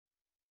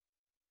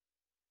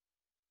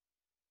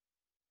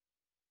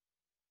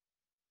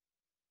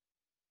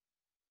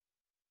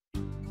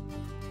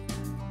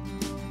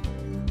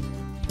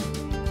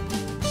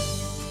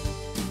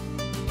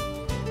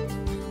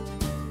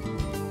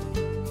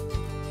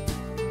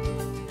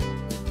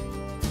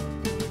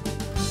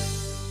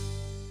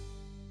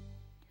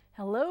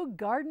Hello,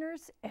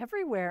 gardeners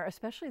everywhere,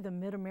 especially the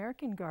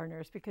Mid-American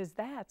gardeners, because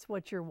that's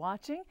what you're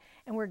watching.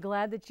 And we're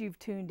glad that you've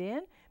tuned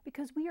in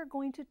because we are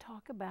going to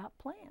talk about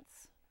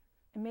plants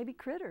and maybe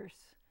critters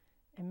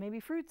and maybe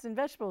fruits and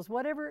vegetables,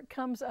 whatever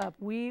comes up.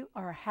 We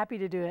are happy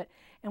to do it,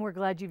 and we're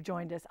glad you've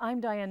joined us.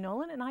 I'm Dianne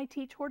Noland, and I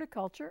teach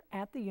horticulture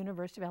at the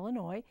University of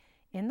Illinois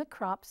in the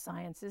Crop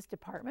Sciences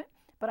Department.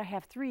 But I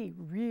have three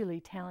really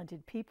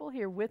talented people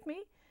here with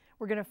me.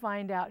 We're going to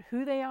find out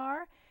who they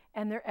are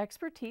and their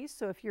expertise.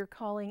 So if you're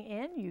calling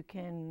in, you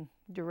can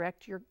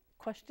direct your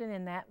question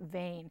in that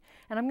vein.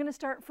 And I'm going to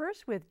start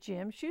first with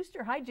Jim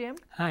Schuster. Hi, Jim.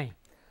 Hi.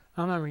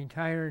 I'm a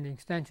retired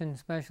extension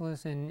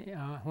specialist in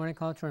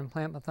horticulture and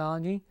plant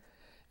pathology.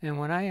 And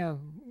what I have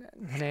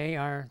today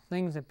are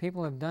things that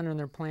people have done in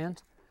their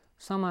plants,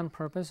 some on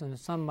purpose and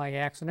some by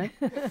accident.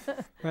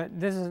 But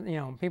this is,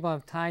 people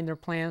have tied their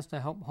plants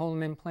to help hold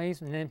them in place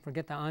and then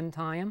forget to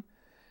untie them.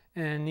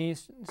 And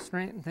these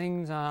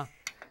things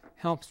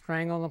help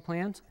strangle the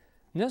plants.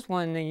 This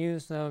one, they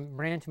used the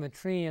branch of a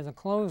tree as a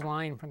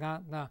clothesline and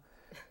forgot to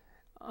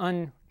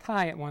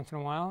untie it once in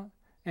a while.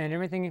 And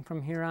everything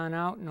from here on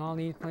out in all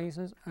these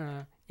places,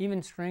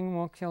 even string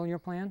will kill your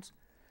plants.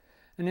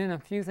 And then a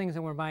few things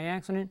that were by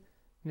accident,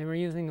 they were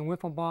using the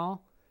wiffle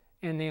ball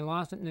and they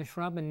lost it in the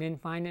shrub and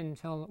didn't find it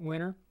until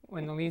winter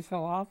when the leaves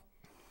fell off.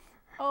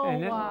 Oh,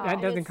 and wow.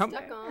 That doesn't come.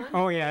 Stuck on.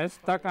 Oh, yeah, it's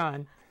stuck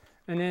on.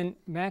 And then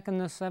back in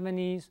the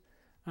 70s,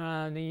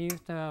 they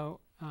used to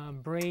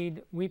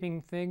braid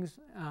weeping figs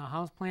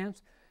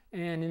houseplants,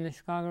 and in the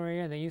Chicago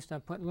area they used to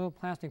put little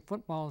plastic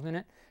footballs in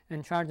it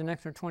and charge an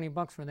extra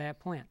 $20 for that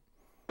plant.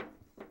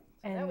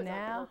 And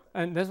now?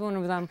 And this one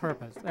was on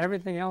purpose.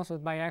 Everything else was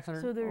by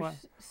accident. So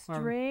there's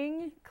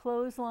string,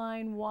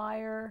 clothesline,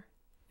 wire.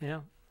 Yeah.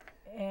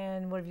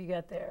 And what have you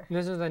got there?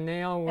 This is a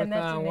nail with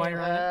a wire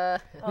nail. on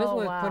it. This Oh,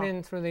 was wow. put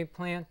in through the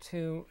plant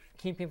to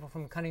keep people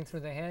from cutting through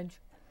the hedge,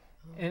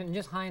 and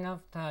just high enough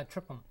to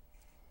trip them.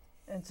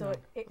 And so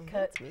it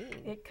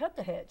cut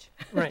the hedge,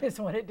 Right. is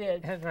what it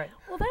did. That's right.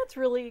 Well, that's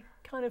really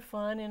kind of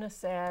fun in a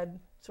sad,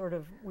 sort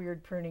of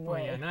weird pruning Oh,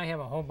 way. yeah, and I have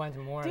a whole bunch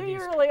more Do of you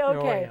these. really? Oh,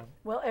 Okay. yeah.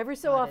 Well, every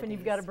so often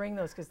you've got to bring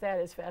those because that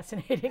is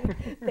fascinating.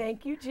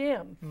 Thank you,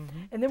 Jim.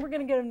 And then we're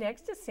going to go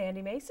next to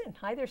Sandy Mason.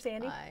 Hi there,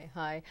 Sandy.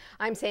 Hi.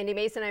 I'm Sandy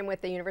Mason. I'm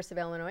with the University of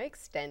Illinois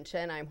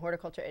Extension. I'm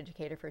horticulture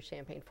educator for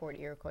Champaign, Fort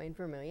Iroquois, and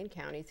Vermilion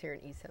counties here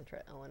in East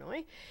Central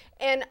Illinois.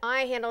 And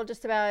I handle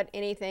just about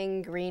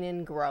anything green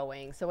and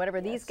growing. So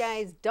whatever these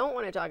guys don't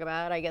want to talk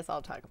about, I guess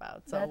I'll talk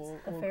about. So That's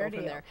a fair go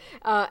from deal. there.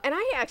 And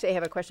I actually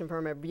have a question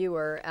from a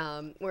viewer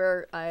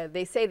where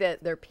they say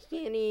that their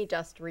peony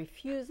just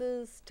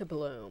refuses to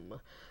bloom.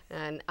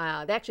 And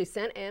they actually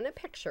sent in a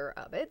picture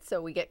of it, so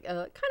we get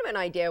kind of an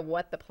idea of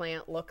what the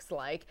plant looks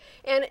like.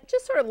 And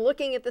just sort of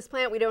looking at this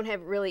plant, we don't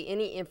have really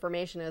any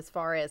information as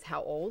far as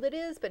how old it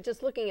is, but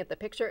just looking at the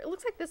picture, it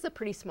looks like this is a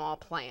pretty small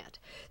plant.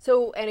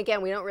 So, and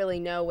again, we don't really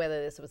know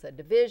whether this was a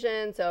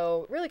division,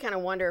 so really kind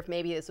of wonder if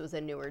maybe this was a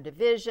newer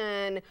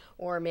division,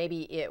 or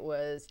maybe it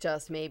was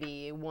just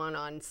maybe one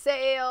on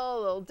sale,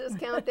 a little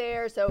discount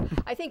there. So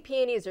I think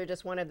peonies are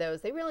just one of those.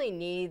 They really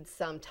need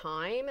some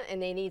time,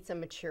 and they need some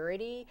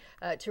maturity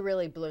to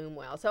really bloom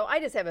well. So I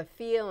just have a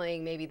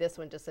feeling maybe this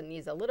one just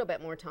needs a little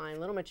bit more time, a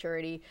little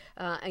maturity,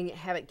 and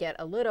have it get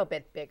a little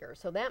bit bigger.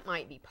 So that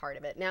might be part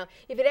of it. Now,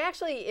 if it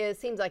actually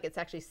seems like it's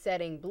actually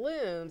setting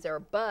blooms or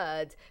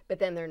buds, but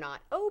then they're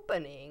not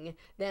opening,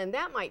 then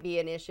that might be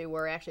an issue.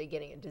 We're actually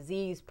getting a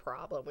disease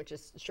problem, which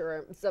is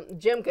sure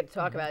Jim could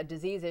talk about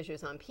disease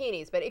issues on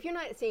peonies. But if you're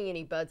not seeing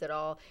any buds at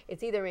all,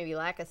 it's either maybe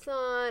lack of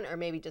sun or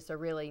maybe just a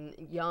really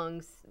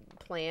young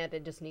plant.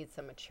 It just needs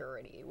some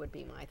maturity would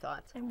be my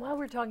thoughts. And while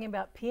we're talking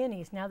about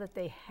peonies, now that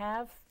they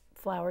have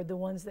flowered, the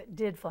ones that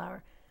did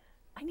flower,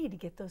 I need to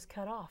get those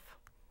cut off.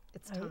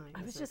 It's time.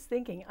 I was just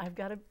thinking, I've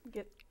got to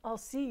get, I'll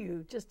see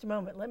you just a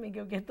moment. Let me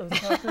go get those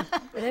cut off.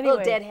 But anyway,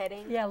 Little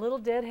deadheading. Yeah, a little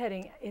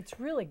deadheading. It's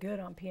really good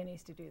on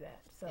peonies to do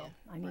that. So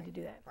I need to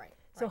do that. Right.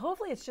 So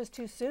hopefully it's just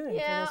too soon for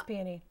this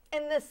peony.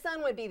 And the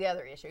sun would be the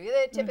other issue.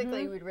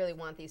 Typically, we'd really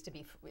want these to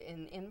be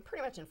in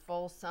pretty much in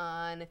full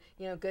sun,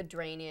 good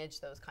drainage,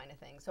 those kind of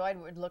things. So I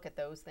would look at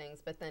those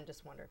things, but then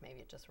just wonder if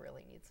maybe it just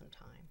really needs some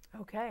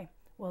time. Okay.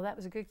 Well, that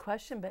was a good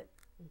question, but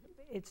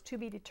it's to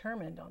be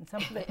determined on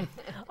some of it.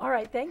 All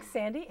right. Thanks,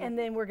 Sandy. And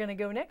then we're going to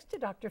go next to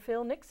Dr.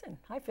 Phil Nixon.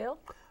 Hi, Phil.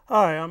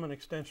 Hi, I'm an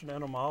extension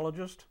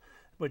entomologist,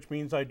 which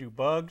means I do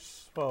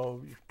bugs.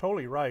 Well, you're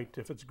totally right.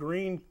 If it's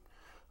green,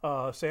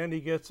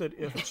 Sandy gets it.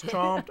 If it's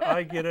chomped,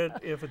 I get it.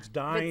 If it's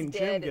dying,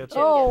 Jim gets it.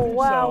 Oh,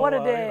 wow, So, what a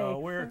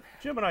day.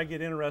 Jim and I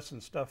get interested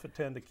in stuff that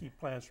tend to keep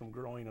plants from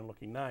growing and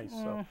looking nice.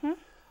 So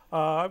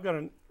I've got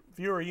a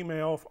viewer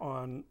email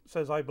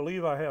says, I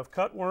believe I have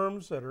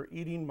cutworms that are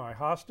eating my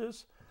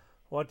hostas.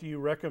 What do you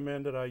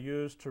recommend that I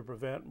use to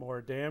prevent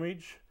more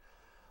damage?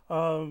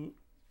 None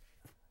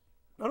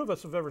of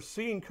us have ever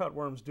seen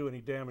cutworms do any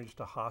damage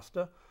to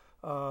hosta.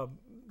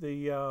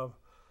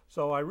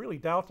 So I really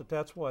doubt that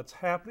that's what's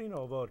happening,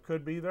 although it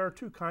could be. There are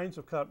two kinds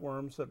of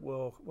cutworms that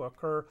will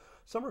occur.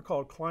 Some are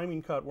called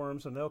climbing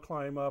cutworms, and they'll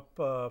climb up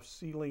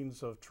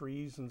ceilings of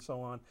trees and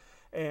so on.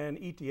 and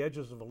eat the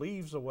edges of the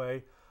leaves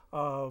away.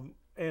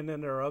 And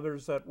then there are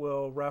others that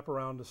will wrap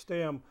around the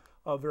stem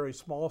of very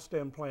small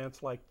stem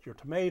plants like your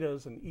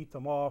tomatoes and eat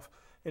them off.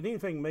 And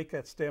anything make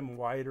that stem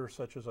wider,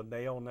 such as a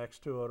nail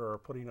next to it or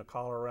putting a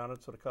collar around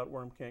it so the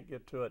cutworm can't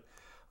get to it,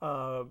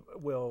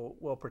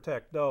 will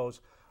protect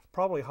those.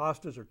 Probably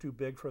hostas are too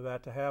big for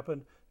that to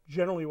happen.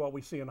 Generally what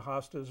we see in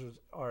hostas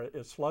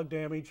is slug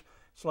damage.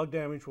 Slug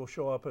damage will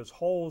show up as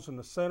holes in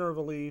the center of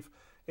the leaf.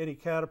 Any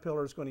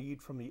caterpillar is going to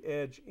eat from the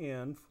edge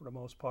in for the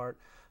most part.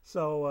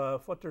 So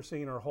if what they're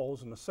seeing are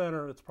holes in the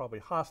center, it's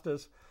probably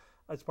hostas.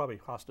 It's probably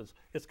hostas.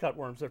 It's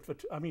cutworms.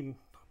 I mean,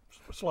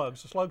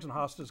 slugs. Slugs and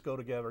hostas go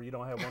together. You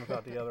don't have one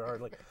without the other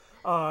hardly.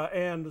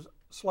 And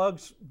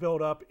slugs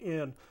build up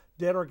in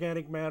dead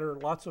organic matter,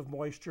 lots of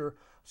moisture.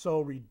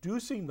 So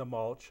reducing the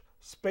mulch,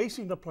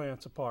 spacing the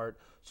plants apart,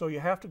 so you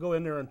have to go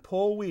in there and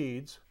pull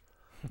weeds,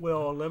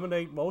 will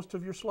eliminate most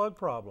of your slug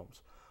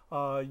problems.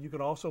 You can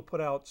also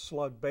put out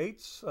slug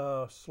baits.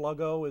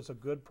 Sluggo is a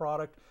good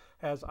product,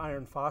 has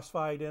iron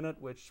phosphide in it,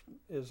 which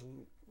is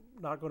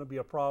not going to be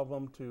a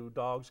problem to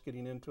dogs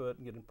getting into it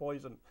and getting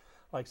poisoned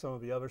like some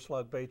of the other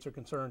slug baits are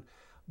concerned.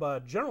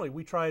 But generally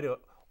we try to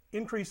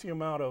increase the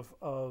amount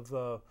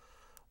of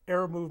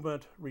air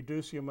movement,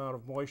 reduce the amount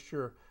of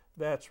moisture.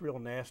 That's real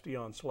nasty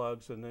on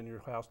slugs, and then your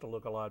house will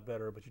look a lot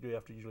better, but you do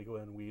have to usually go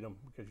in and weed them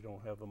because you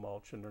don't have the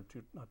mulch and they're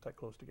not that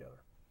close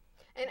together.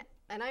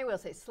 And I will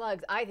say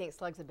slugs, I think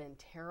slugs have been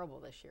terrible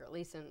this year, at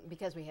least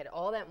because we had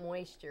all that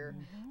moisture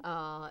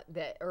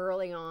that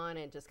early on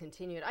and just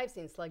continued. I've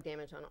seen slug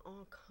damage on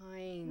all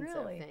kinds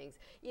of things.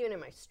 Even in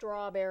my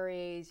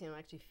strawberries,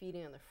 actually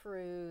feeding on the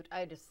fruit.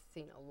 I just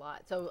seen a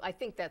lot. So I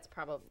think that's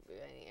probably,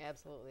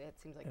 absolutely, that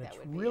seems like and that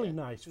would be be really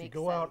nice. If you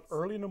go out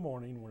early in the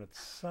morning when it's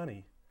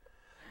sunny,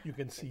 you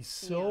can see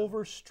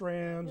silver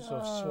strands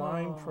of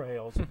slime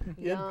trails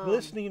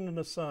glistening in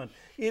the sun.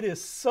 It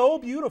is so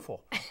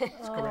beautiful.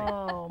 It's great.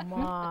 Oh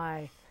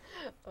my.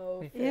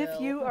 Oh, if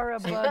you are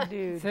a bug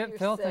dude.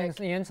 Phil thinks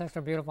the insects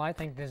are beautiful. I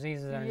think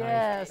diseases are nice.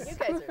 Yes. You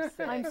guys are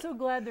sick. I'm so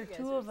glad there are You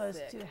two guys of are us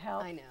sick. to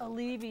help I know.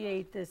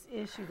 alleviate this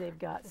issue they've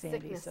got, Sandy.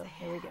 sickness So they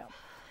here we go.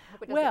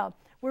 Hope it doesn't- Well,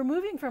 we're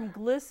moving from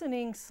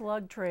glistening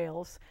slug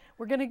trails.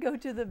 We're going to go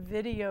to the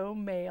video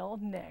mail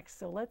next.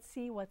 So let's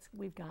see what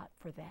we've got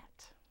for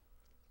that.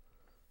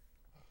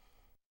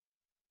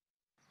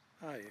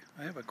 Hi,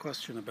 I have a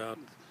question about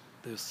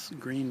this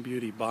Green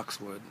Beauty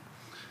boxwood.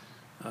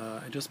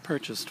 I just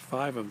purchased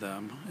 5 of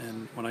them,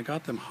 and when I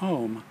got them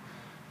home,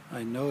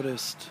 I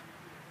noticed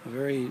a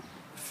very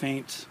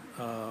faint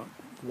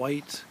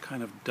white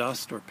kind of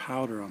dust or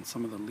powder on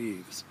some of the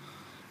leaves.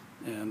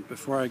 And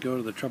before I go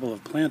to the trouble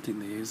of planting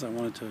these, I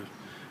wanted to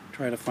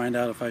try to find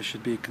out if I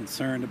should be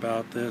concerned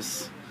about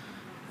this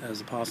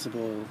as a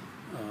possible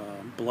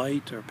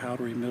blight or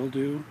powdery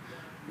mildew,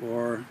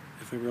 or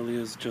if it really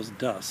is just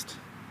dust.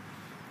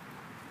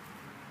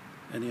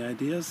 Any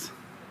ideas?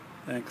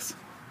 Thanks.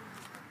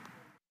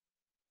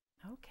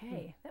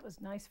 Okay, that was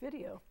a nice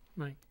video.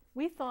 Right.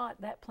 We thought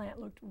that plant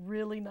looked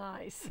really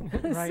nice.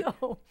 Right.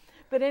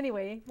 But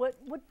anyway,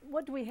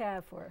 what do we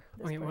have for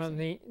this Okay, well, person?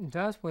 the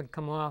dust would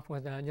come off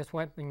with just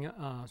swiping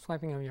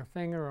of your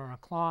finger or a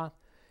cloth.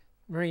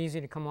 Very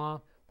easy to come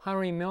off.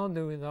 Powdery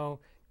mildew, though,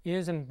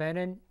 is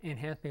embedded and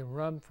has to be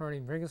rubbed fairly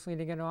vigorously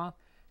to get off.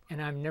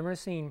 And I've never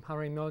seen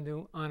powdery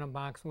mildew on a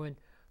boxwood,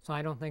 so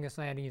I don't think it's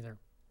that either.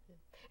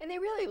 And they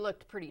really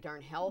looked pretty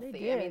darn healthy.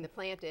 did. I mean, the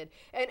plant did.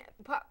 And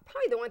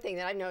probably the one thing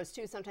that I've noticed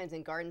too, sometimes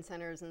in garden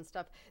centers and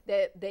stuff,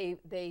 that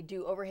they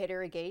do overhead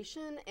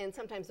irrigation, and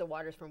sometimes the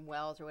water's from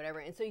wells or whatever.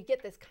 And so you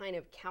get this kind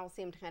of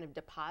calcium kind of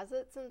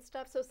deposits and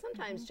stuff. So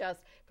sometimes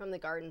just from the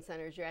garden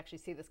centers, you actually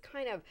see this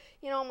kind of,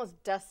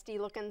 almost dusty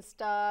looking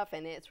stuff.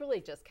 And it's really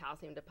just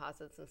calcium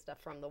deposits and stuff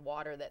from the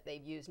water that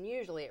they've used. And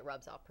usually it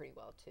rubs off pretty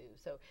well too.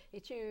 So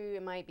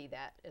it might be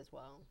that as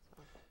well.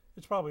 So.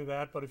 It's probably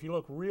that, but if you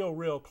look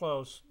real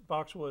close,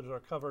 boxwoods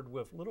are covered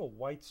with little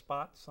white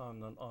spots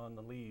on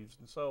the leaves.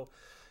 And so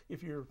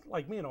if you're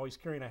like me and always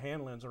carrying a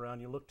hand lens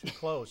around, you look too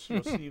close,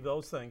 you'll see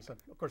those things. And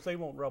of course, they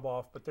won't rub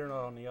off, but they're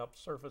not on the up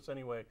surface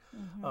anyway.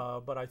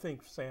 But I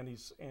think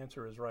Sandy's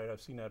answer is right.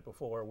 I've seen that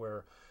before,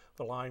 where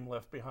the lime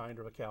left behind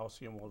or the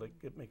calcium will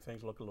make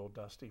things look a little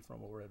dusty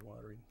from overhead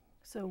watering.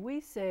 So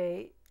we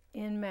say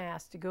en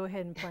masse to go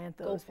ahead and plant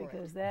those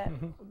because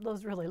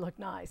those really look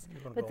nice. You're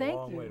going But to go thank a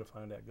long you. way to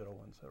find that good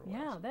ones.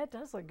 Yeah, that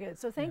does look good.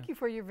 So thank you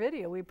for your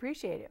video. We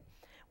appreciate it.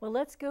 Well,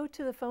 let's go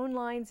to the phone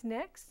lines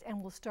next,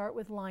 and we'll start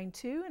with line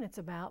 2, and it's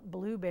about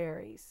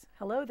blueberries.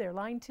 Hello there,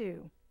 line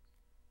 2.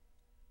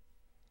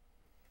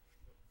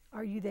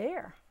 Are you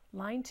there?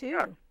 Line 2.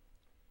 Yeah.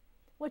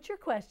 What's your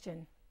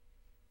question?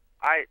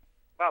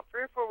 About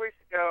 3 or 4 weeks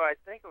ago, I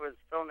think it was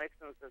Phil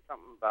Nixon said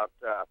something about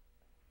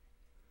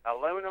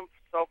aluminum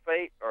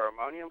sulfate or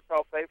ammonium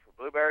sulfate for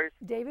blueberries.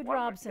 David One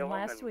would Robson kill 'em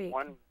last and week.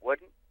 One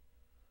wouldn't.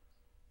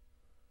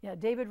 Yeah,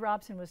 David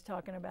Robson was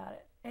talking about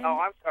it. And, Oh,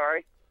 I'm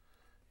sorry.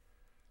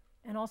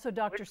 and also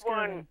Dr. Which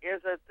one Skirvin.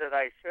 is it that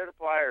I should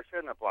apply or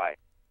shouldn't apply?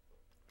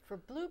 For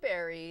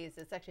blueberries,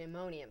 it's actually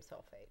ammonium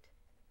sulfate.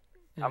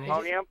 And they-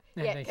 Ammonium?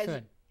 and Yeah, they 'cause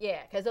should.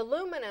 Yeah, because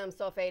aluminum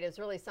sulfate is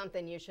really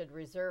something you should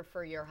reserve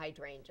for your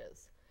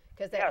hydrangeas.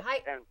 Because at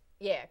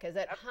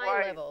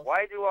high levels.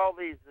 Why do all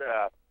these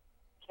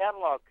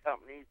catalog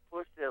companies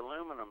push the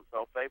aluminum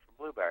sulfate for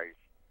blueberries?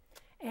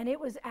 And it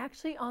was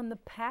actually on the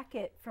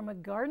packet from a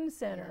garden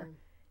center.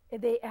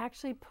 They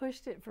actually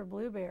pushed it for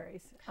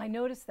blueberries. I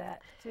noticed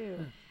that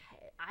too.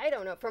 I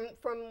don't know.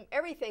 From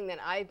everything that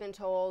I've been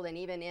told, and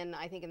even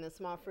I think in the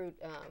small fruit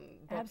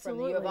book from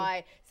the U of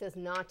I, says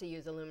not to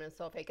use aluminum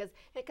sulfate because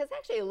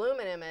actually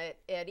aluminum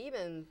at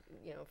even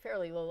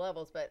fairly low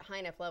levels, but high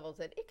enough levels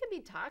that it can be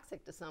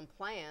toxic to some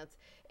plants,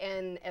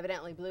 and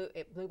evidently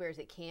blueberries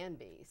it can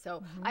be.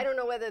 So I don't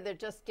know whether they're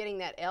just getting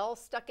that L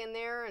stuck in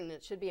there, and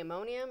it should be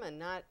ammonium and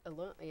not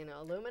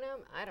aluminum.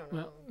 I don't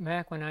know. Well,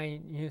 back when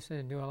I used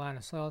to do a lot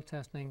of soil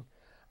testing,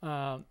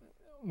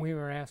 we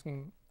were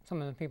asking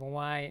some of the people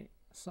why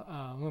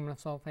aluminum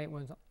sulfate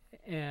was,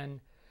 and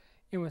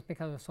it was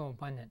because it was so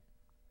abundant.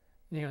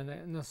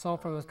 The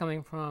sulfur was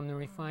coming from the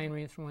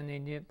refineries when they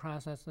did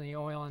process the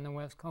oil on the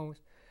West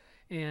Coast,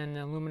 and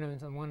aluminum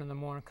is one of the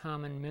more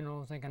common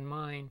minerals they can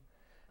mine,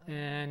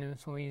 and it was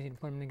so easy to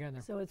put them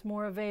together. So it's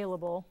more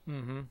available,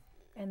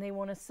 and they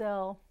want to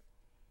sell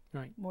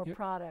more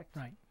product.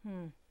 Right.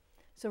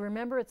 So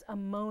remember, it's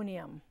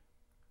ammonium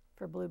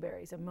for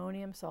blueberries,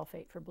 ammonium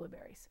sulfate for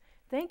blueberries.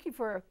 Thank you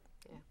for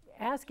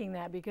asking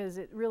that, because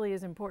it really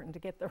is important to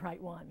get the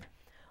right one.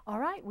 All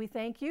right, we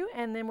thank you,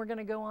 and then we're going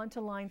to go on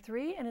to line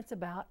 3, and it's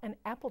about an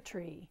apple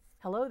tree.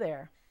 Hello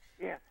there.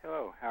 Yes,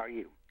 hello. How are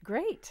you?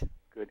 Great.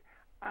 Good.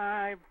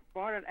 I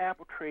bought an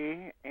apple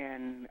tree,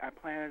 and I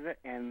planted it,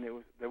 and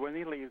there weren't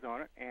any leaves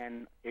on it,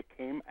 and it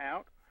came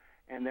out,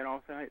 and then all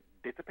of a sudden it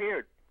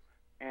disappeared,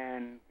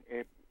 and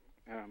it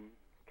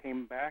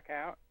came back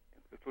out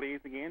with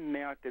leaves again, and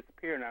now it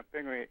disappeared, and I'm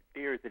figuring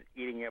deer is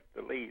eating up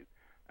the leaves.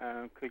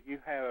 Could you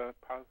have a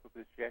possible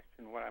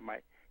suggestion what I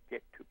might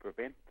get to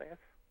prevent this?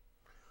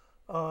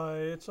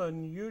 It's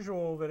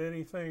unusual that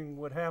anything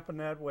would happen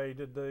that way.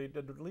 Did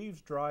the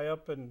leaves dry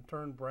up and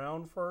turn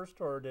brown first,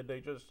 or did they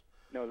just?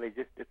 No, they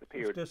just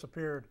disappeared. Just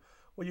disappeared.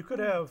 Well, you could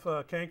have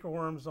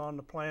cankerworms on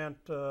the plant.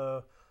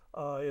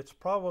 It's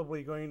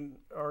probably going,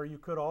 or you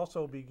could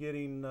also be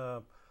getting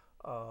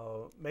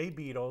May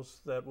beetles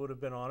that would have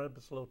been on it.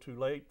 It's a little too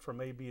late for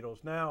May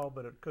beetles now,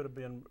 but it could have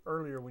been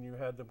earlier when you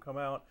had them come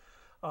out.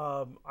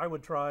 I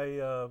would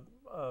try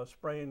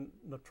spraying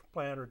the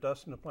plant or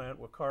dusting the plant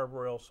with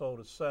carbaryl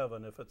soda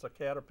 7. If it's a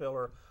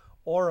caterpillar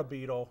or a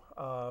beetle,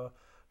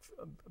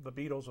 the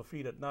beetles will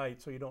feed at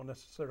night, so you don't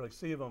necessarily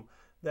see them.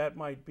 That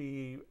might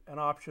be an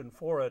option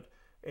for it.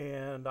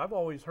 And I've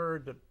always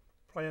heard that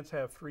plants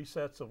have 3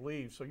 sets of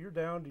leaves, so you're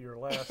down to your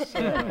last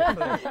set,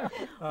 I think.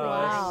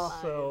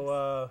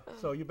 Wow.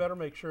 So you better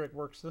make sure it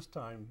works this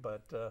time.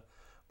 But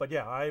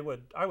yeah, I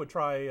would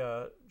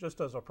try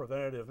just as a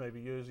preventative,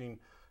 maybe using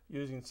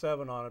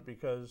 7 on it,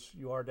 because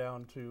you are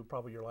down to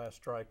probably your last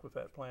strike with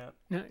that plant.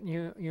 Now,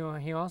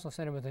 he also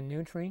said it was a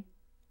new tree.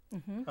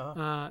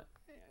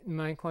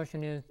 My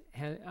question is,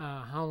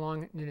 how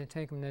long did it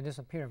take them to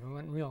disappear? If it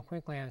went real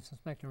quickly, I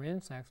suspect they're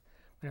insects.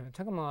 But if it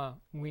took them a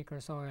week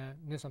or so to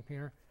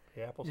disappear,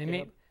 The apple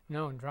scab?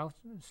 No, drought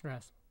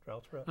stress.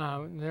 Drought stress?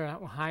 There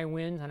are high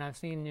winds, and I've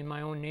seen in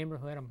my own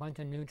neighborhood a bunch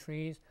of new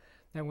trees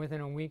that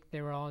within a week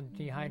they were all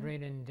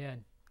dehydrated and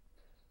dead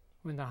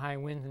with the high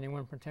winds, and they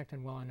weren't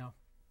protected well enough.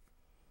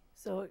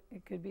 So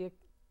it could be a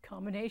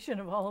combination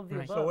of all of the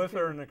above. So if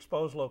they're in an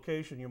exposed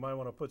location, you might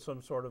want to put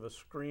some sort of a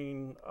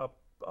screen up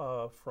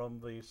from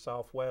the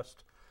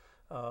southwest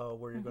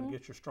where you're going to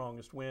get your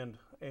strongest wind,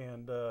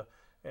 and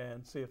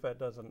see if that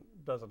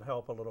doesn't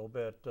help a little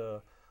bit.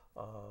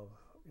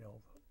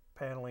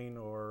 Paneling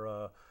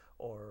or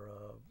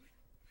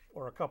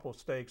a couple of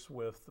stakes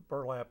with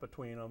burlap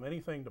between them.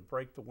 Anything to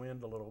break the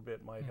wind a little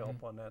bit might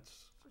help on that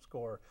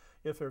score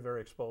if they're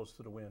very exposed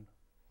to the wind.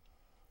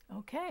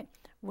 Okay,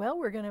 well,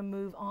 we're going to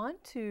move on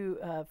to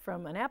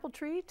from an apple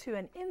tree to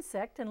an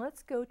insect, and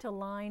let's go to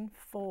line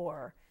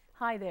 4.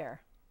 Hi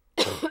there.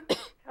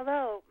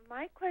 Hello,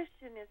 my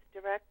question is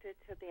directed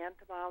to the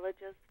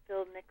entomologist,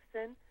 Phil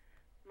Nixon.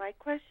 My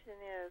question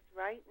is,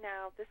 right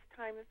now, this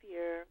time of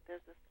year,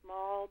 there's a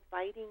small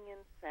biting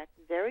insect,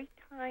 very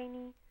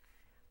tiny.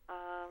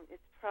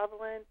 It's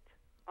prevalent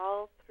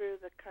all through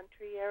the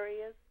country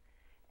areas,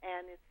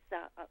 and it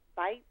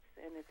bites,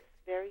 and it's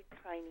very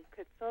tiny.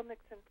 Could Phil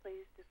Nixon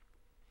please just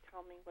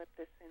tell me what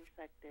this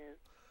insect is?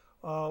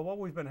 What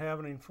we've been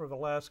having for the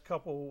last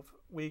couple of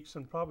weeks,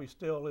 and probably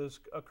still is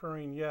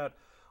occurring yet,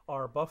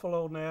 are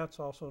buffalo gnats,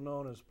 also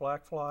known as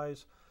black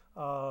flies,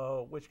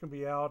 which can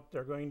be out.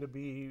 They're going to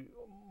be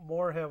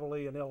more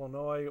heavily in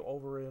Illinois,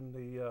 over in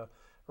the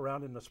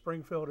around in the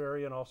Springfield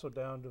area, and also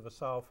down to the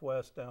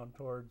southwest, down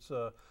towards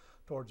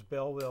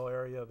Belleville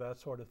area, that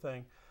sort of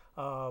thing.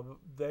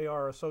 They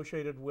are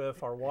associated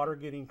with our water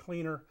getting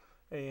cleaner,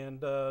 and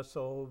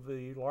so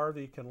the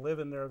larvae can live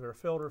in there. They're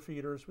filter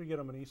feeders. We get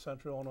them in East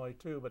Central Illinois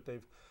too, but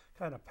they've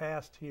kind of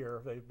passed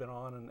here. They've been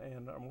on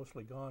and are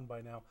mostly gone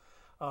by now.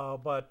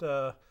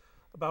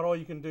 about all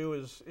you can do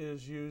is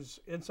use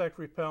insect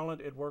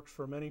repellent. It works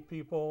for many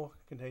people,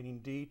 containing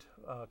DEET.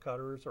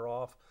 Cutters are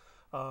off.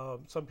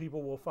 Some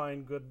people will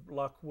find good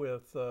luck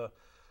with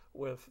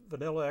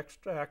vanilla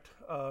extract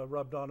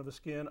rubbed onto the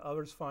skin.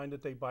 Others find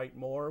that they bite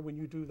more when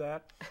you do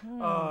that.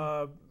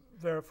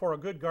 For a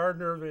good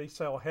gardener, they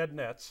sell head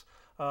nets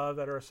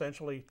that are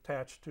essentially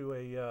attached to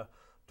a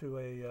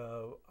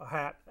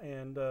hat,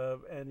 and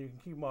you can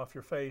keep them off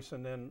your face,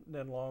 and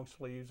then long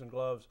sleeves and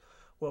gloves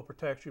will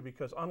protect you,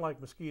 because unlike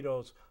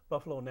mosquitoes,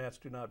 buffalo gnats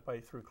do not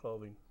bite through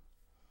clothing.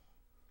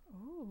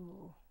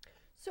 Ooh.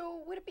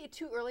 So would it be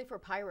too early for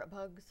pirate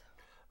bugs?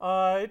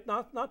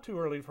 Not too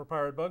early for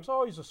pirate bugs.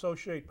 Always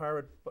associate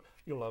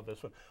you'll love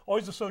this one.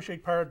 Always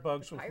associate pirate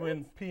bugs with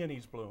when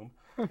peonies bloom,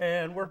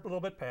 and we're a little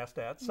bit past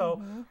that.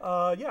 So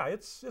yeah,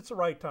 it's the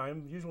right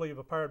time. Usually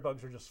the pirate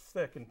bugs are just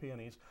thick in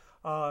peonies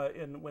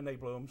when they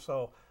bloom.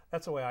 So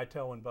that's the way I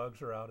tell when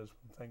bugs are out, is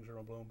when things are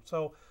in bloom.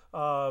 So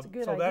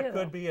that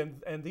could be,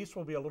 and these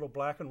will be a little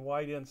black and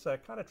white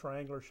insect, kind of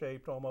triangular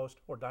shaped almost,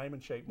 or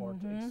diamond shaped more.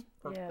 Yes.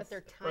 But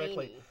they're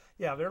tiny.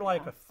 Yeah, they're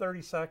like a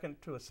 32nd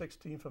to a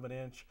 16th of an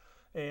inch.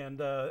 And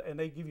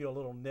they give you a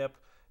little nip,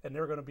 and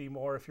they're going to be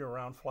more if you're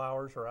around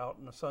flowers or out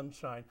in the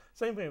sunshine.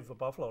 Same thing with the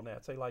buffalo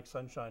gnats. They like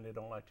sunshine. They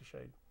don't like the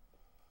shade.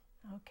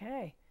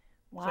 Okay.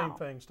 Wow. Same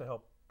things to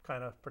help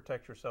kind of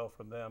protect yourself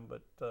from them,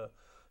 but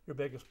your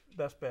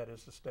best bet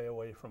is to stay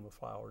away from the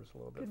flowers a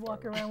little bit. Could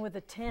walk around with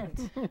a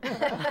tent.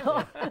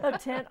 A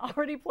tent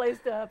already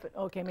placed up.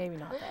 Okay, maybe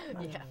not that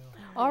much. Yeah.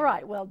 All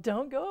right, well,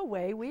 don't go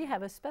away. We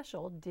have a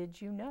special Did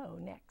You Know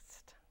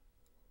next.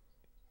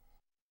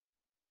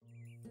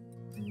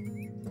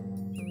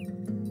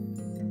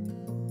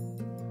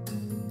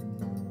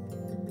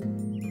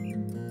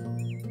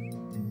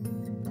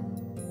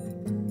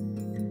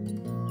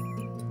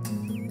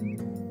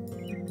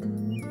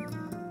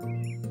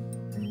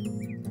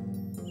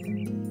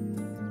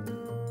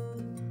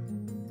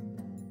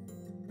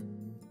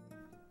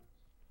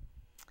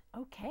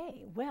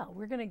 Okay, well,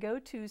 we're going to go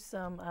to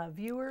some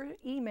viewer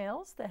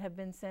emails that have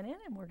been sent in,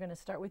 and we're going to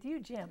start with you,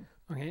 Jim.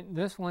 Okay,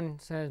 this one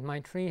says, my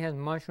tree has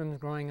mushrooms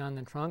growing on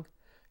the trunk.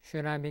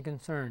 Should I be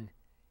concerned?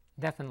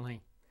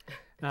 Definitely.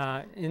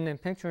 In the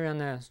picture on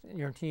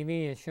your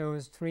TV, it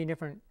shows 3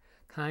 different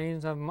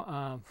kinds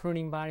of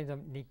fruiting bodies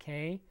of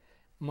decay.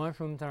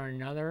 Mushrooms are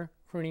another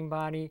fruiting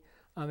body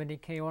of a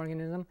decay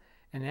organism,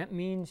 and that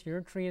means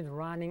your tree is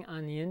rotting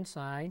on the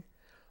inside.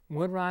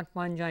 Wood rot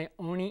fungi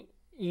only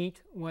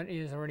eat what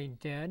is already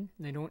dead.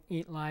 They don't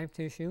eat live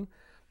tissue.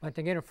 But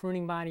to get a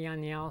fruiting body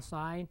on the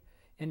outside,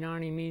 it not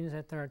only means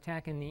that they're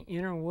attacking the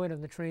inner wood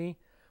of the tree,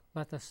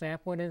 but the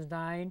sapwood has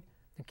died,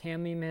 the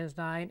cambium has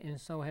died,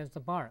 and so has the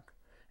bark.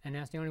 And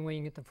that's the only way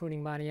you get the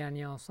fruiting body on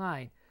the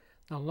outside.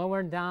 The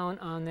lower down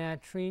on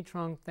that tree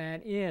trunk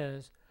that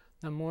is,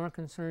 the more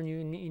concerned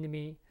you need to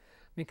be,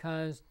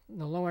 because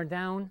the lower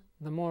down,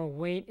 the more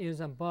weight is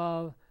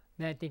above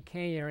that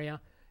decay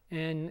area,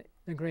 and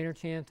the greater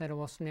chance that it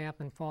will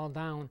snap and fall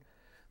down.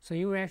 So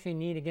you actually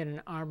need to get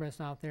an arborist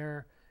out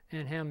there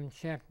and have them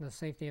check the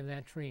safety of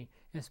that tree,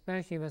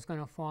 especially if it's going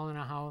to fall in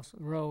a house,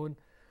 road,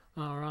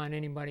 or on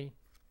anybody.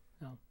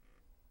 So.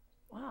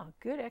 Wow,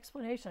 good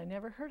explanation. I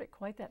never heard it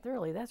quite that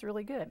thoroughly. That's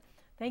really good.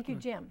 Thank you,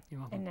 Jim. You're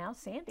welcome. And now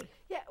Sandy.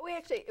 Yeah, we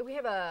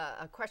have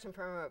a question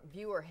from a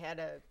viewer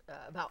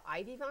about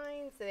ivy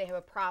vines. They have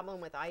a problem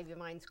with ivy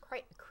vines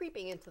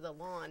creeping into the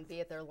lawn, be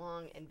it they're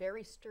long and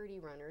very sturdy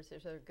runners.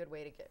 There's a good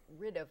way to get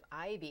rid of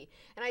ivy.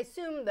 And I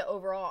assume the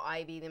overall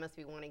ivy, they must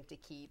be wanting to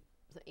keep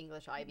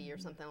English ivy or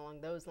something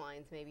along those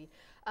lines maybe.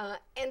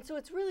 And so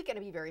it's really going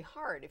to be very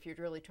hard if you're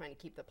really trying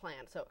to keep the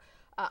plant. So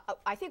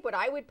I think what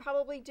I would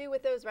probably do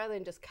with those, rather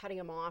than just cutting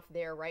them off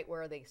there right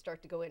where they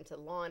start to go into the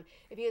lawn,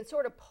 if you can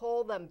sort of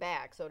pull them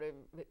back, so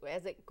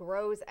as it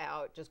grows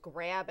out, just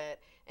grab it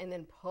and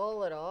then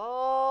pull it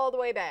all the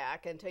way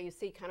back until you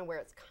see kind of where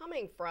it's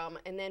coming from,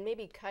 and then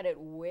maybe cut it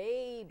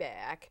way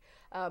back.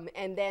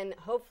 And then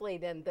hopefully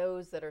then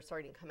those that are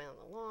starting to come out on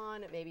the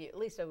lawn, maybe at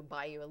least it will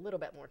buy you a little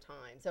bit more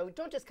time. So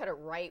don't just cut it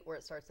right where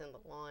it starts in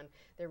the lawn.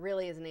 There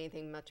really isn't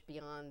anything much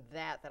beyond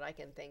that I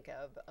can think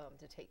of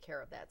to take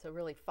care of that. So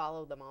really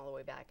follow them all the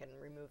way back and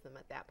remove them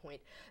at that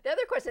point. The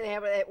other question they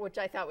have, which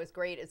I thought was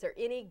great, is there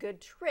any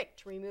good trick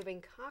to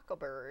removing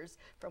cockleburrs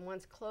from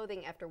one's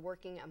clothing after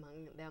working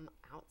among them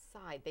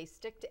outside? They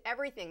stick to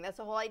everything. That's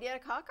the whole idea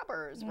of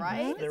cockleburrs,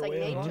 right? It's like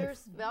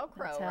nature's Velcro,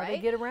 That's how right? they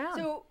get around.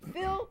 So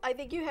Phil, I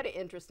think you had an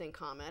interesting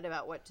comment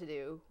about what to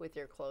do with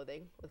your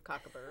clothing with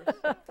cockleburrs.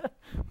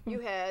 You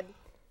had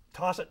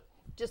Toss it.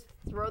 just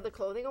throw the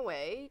clothing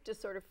away,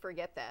 just sort of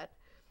forget that.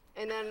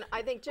 And then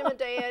I think Jim and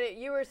Diane,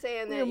 you were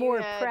saying that You're more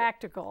you had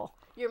practical.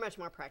 You're much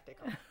more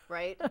practical,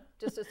 right?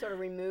 Just to sort of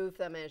remove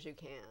them as you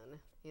can,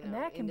 you know, And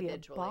that can be a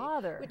individually,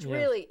 bother. which Yes.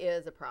 really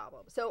is a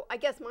problem. So I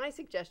guess my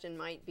suggestion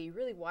might be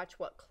really watch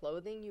what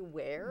clothing you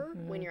wear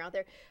when you're out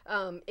there.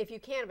 If you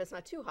can, if it's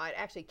not too hot,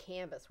 actually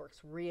canvas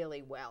works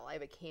really well. I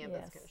have a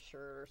canvas kind of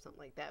shirt or something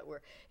like that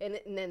where, and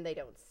then they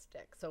don't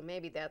stick. So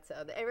maybe that's,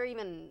 or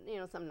even, you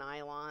know, some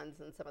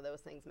nylons and some of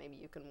those things maybe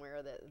you can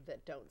wear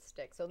that don't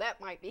stick. So that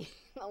might be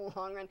in the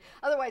long run.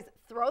 Otherwise,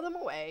 throw them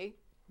away.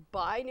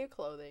 Buy new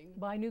clothing.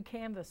 Buy new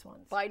canvas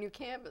ones. Buy new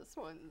canvas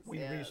ones. We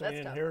yeah, recently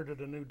that's tough.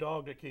 inherited a new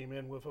dog that came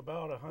in with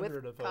about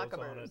 100 of those on it.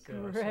 cockamers.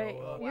 Yeah, Right.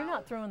 so, You're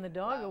not throwing the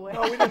dog away.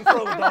 no, we didn't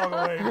throw the dog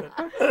away.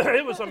 But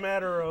it was a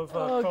matter of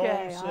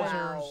Okay, combs,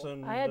 wow. scissors,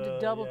 and I had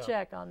to double yeah.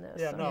 check on this.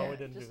 Yeah, no, okay. we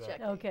didn't do Just that.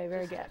 checking. Okay,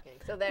 very Just good.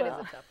 checking. So that is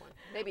Well- a tough one.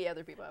 Maybe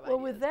other people have Well,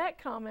 ideas. with that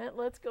comment,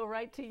 let's go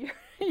right to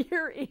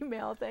your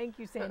email. Thank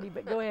you, Sandy,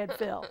 but go ahead,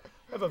 Phil.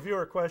 I have a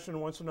viewer question who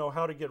wants to know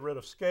how to get rid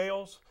of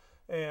scales.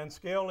 And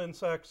scale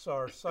insects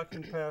are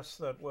sucking pests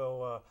that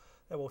will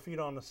feed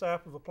on the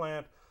sap of a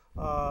plant.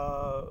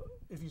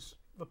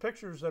 The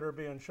pictures that are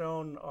being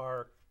shown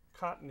are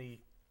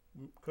cottony,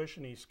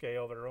 cushiony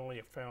scale that are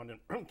only found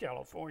in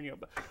California.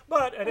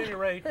 But at any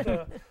rate,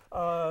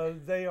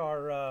 they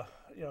are,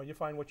 you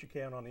find what you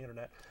can on the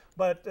internet.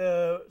 But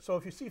so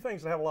if you see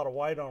things that have a lot of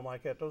white on them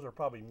like that, those are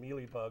probably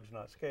mealybugs,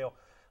 not scale.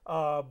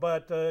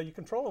 But you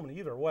control them in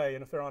either way.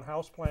 And if they're on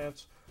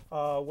houseplants,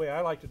 way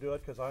I like to do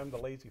it, because I'm the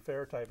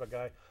laissez-faire type of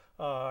guy,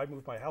 I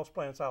move my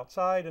houseplants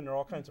outside, and there are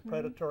all kinds of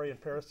predatory and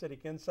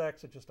parasitic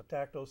insects that just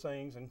attack those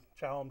things and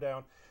chow them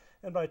down.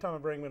 And by the time I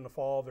bring them in the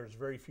fall, there's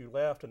very few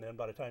left. And then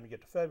by the time you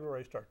get to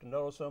February, you start to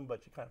notice them,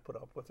 but you kind of put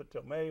up with it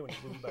till May when you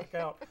move them back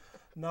out.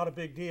 Not a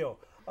big deal.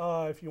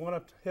 If you want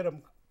to hit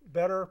them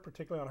better,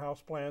 particularly on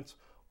houseplants,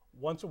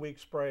 once a week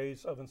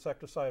sprays of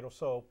insecticidal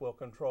soap will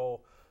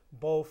control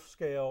both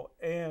scale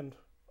and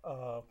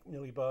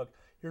mealybug.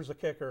 Here's a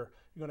kicker.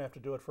 You're going to have to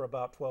do it for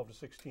about 12 to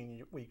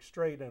 16 weeks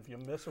straight, and if you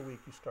miss a week,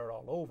 you start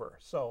all over.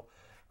 So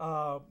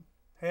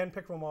hand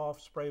pick them off,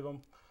 spray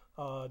them.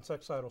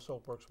 Insecticidal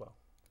soap works well.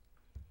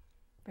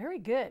 Very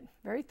good.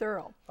 Very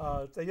thorough.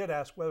 They did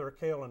ask whether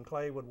kale and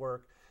clay would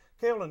work.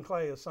 Kale and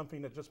clay is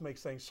something that just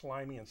makes things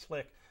slimy and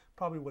slick.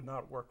 Probably would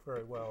not work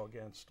very well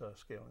against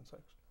scale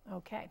insects.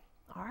 Okay.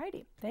 All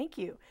righty. Thank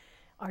you.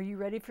 Are you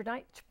ready for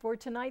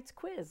tonight's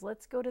quiz?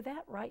 Let's go to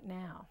that right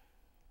now.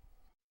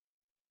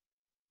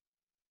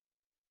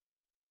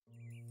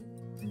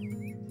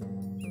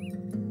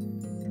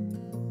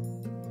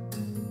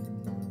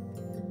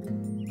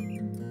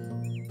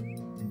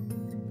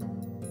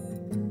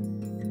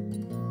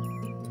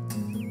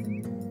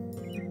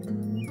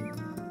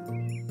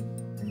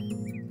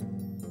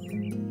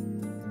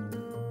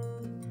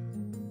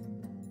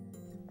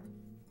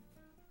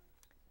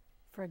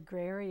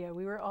 Fragaria.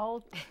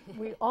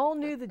 We all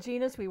knew the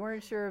genus. We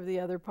weren't sure of the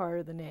other part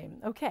of the name.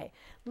 Okay,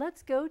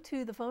 let's go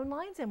to the phone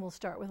lines, and we'll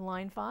start with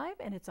line 5,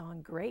 and it's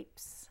on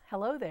grapes.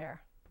 Hello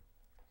there.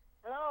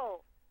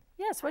 Hello.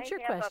 Yes, what's your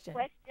I have question? a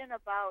question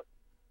about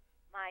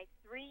my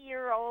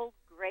 3-year-old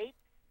grapes.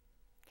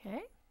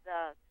 Okay.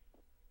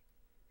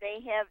 They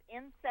have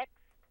insects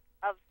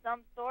of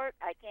some sort.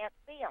 I can't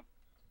see them.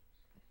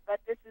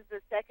 But this is the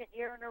second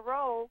year in a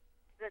row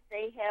that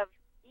they have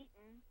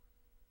eaten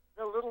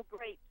the little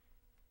grapes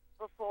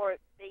before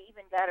they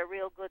even got a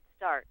real good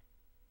start.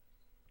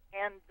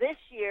 And this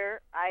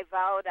year, I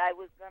vowed I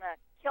was going to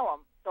kill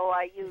them. So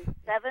I used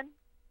 7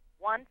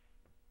 once,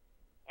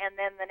 and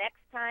then the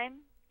next time,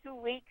 2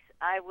 weeks,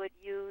 I would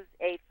use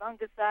a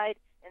fungicide,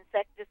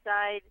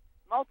 insecticide,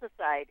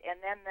 multicide.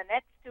 And then the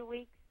next 2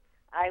 weeks,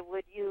 I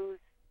would use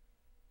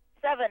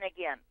 7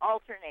 again,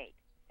 alternate.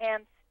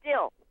 And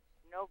still,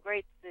 no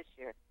grapes this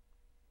year.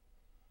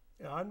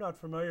 Yeah, I'm not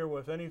familiar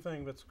with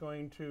anything that's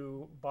going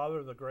to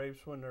bother the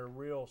grapes when they're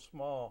real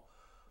small.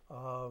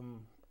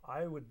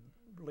 I would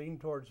lean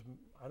towards,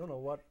 I don't know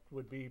what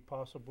would be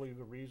possibly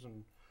the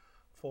reason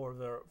for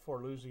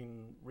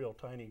losing real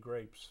tiny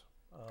grapes.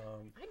 I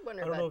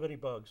don't know of any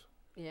bugs.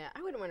 Yeah,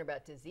 I wouldn't wonder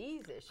about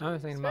disease issues, I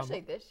was thinking about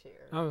especially this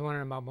year. I was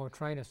wondering about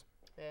botrytis.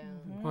 Yeah.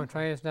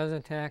 Botrytis does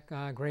attack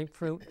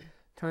grapefruit,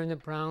 turns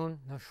it brown,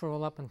 they'll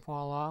shrivel up and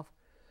fall off.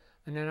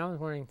 And then I was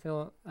wondering,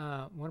 Phil,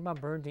 what about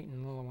birds eating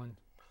the little ones?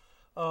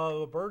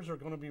 The birds are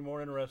going to be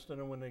more interested in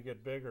them when they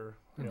get bigger.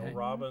 You know, Okay.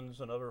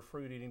 robins and other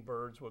fruit-eating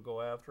birds will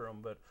go after them,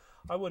 but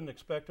I wouldn't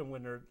expect them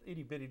when they're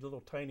itty-bitty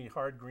little tiny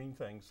hard green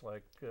things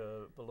like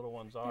the little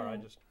ones are. I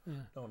just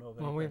don't know of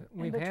Well, anything.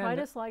 we've And had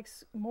botrytis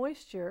likes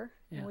moisture,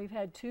 Yeah. and we've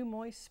had 2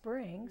 moist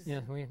springs.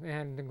 yes, we've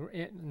had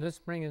this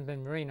spring has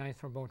been very nice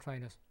for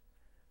botrytis.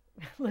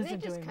 Listen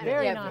just to him. kinda-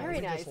 Very yeah, nice. very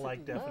We nice. just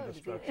like death and Bugs,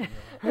 destruction.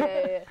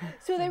 Yeah.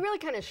 So they really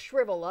kind of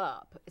shrivel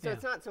up. So Yeah.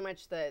 it's not so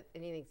much that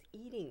anything's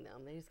eating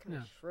them; they just kind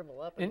of Yeah.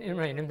 shrivel up. And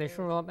right, and they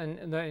shrivel up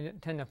and they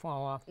tend to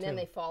fall off And then too.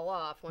 they fall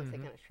off once they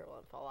kind of shrivel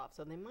and fall off.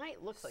 So they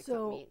might look like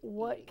So something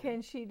what eating.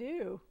 can she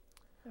do?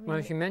 I mean,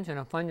 Well, she mentioned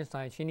a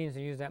fungicide. She needs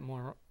to use that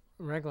more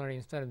regularly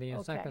instead of the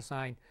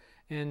insecticide.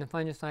 And the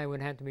fungicide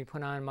would have to be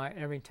put on by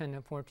every 10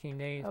 to 14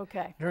 days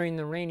okay. during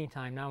the rainy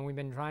time. Now, we've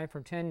been dry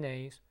for 10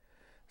 days.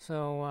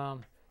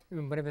 So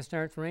But if it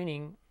starts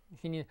raining,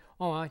 she needs.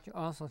 Oh, I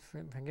also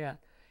forget,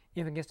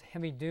 if it gets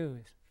heavy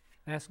dews,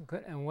 that's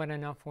good and wet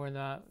enough for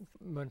the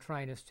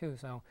botrytis too.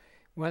 So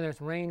whether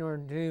it's rain or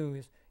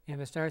dews, if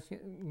it starts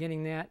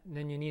getting that,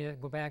 then you need to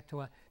go back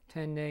to a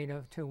 10-day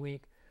to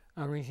 2-week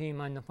regime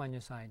on the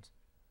fungicides.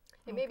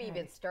 And maybe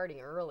even starting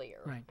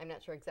earlier. Right. I'm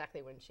not sure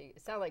exactly when it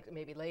sounded like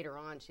maybe later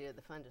on she did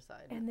the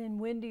fungicide. And then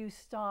when do you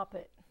stop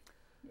it?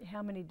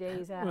 How many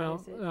days out Well,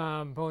 is it?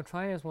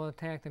 botrytis will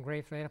attack the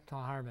grapes right up to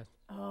harvest.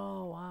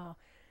 Oh, wow.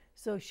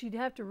 So she'd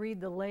have to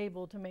read the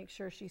label to make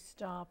sure she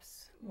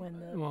stops when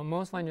the Well,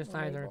 most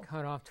fungicides are label.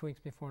 cut off 2 weeks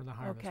before the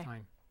harvest Okay.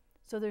 time.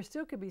 So there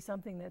still could be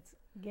something that's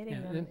getting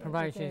Yeah, them.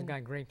 provided she's within-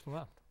 got grapes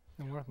left.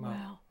 They're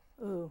worthwhile.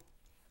 Well,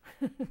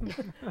 ooh.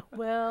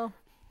 Well,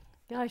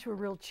 gosh, we're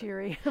real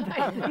cheery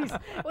about these.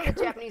 Well, the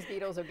Japanese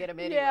beetles will get them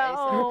anyway. Yeah,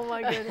 so. oh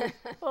my goodness.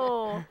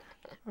 Oh,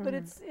 but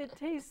it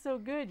tastes so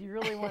good. You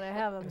really want to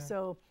have them.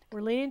 So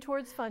we're leaning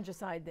towards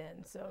fungicide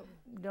then. So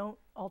don't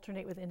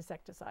alternate with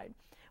insecticide.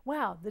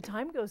 Wow, the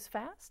time goes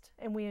fast,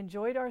 and we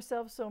enjoyed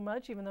ourselves so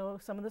much, even though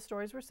some of the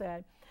stories were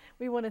sad.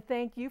 We want to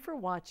thank you for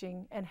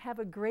watching, and have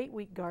a great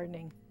week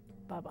gardening.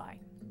 Bye-bye.